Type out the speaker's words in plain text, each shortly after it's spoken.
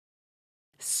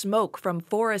Smoke from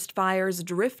forest fires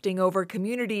drifting over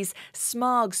communities,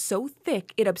 smog so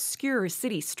thick it obscures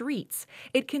city streets.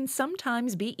 It can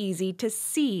sometimes be easy to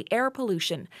see air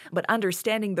pollution, but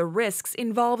understanding the risks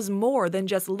involves more than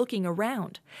just looking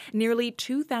around. Nearly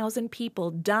 2,000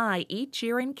 people die each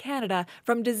year in Canada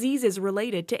from diseases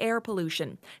related to air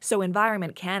pollution. So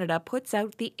Environment Canada puts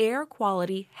out the Air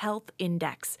Quality Health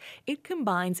Index. It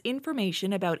combines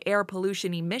information about air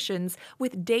pollution emissions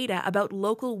with data about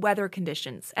local weather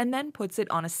conditions, and then puts it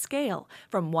on a scale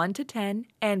from 1 to 10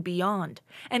 and beyond.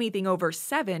 Anything over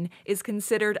 7 is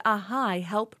considered a high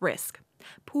health risk.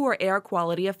 Poor air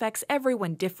quality affects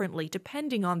everyone differently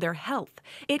depending on their health.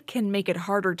 It can make it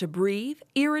harder to breathe,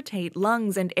 irritate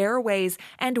lungs and airways,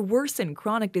 and worsen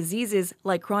chronic diseases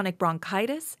like chronic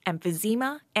bronchitis,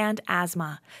 emphysema, and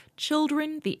asthma.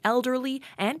 Children, the elderly,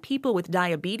 and people with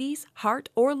diabetes, heart,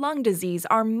 or lung disease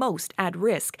are most at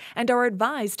risk and are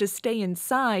advised to stay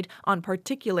inside on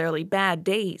particularly bad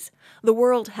days. The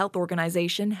World Health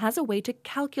Organization has a way to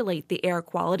calculate the air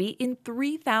quality in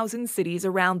 3,000 cities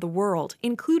around the world,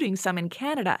 including some in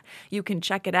Canada. You can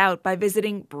check it out by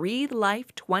visiting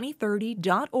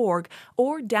breathelife2030.org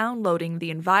or downloading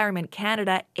the Environment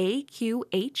Canada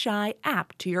AQHI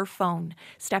app to your phone.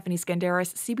 Stephanie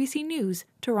Skandaris, CBC News,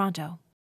 Toronto.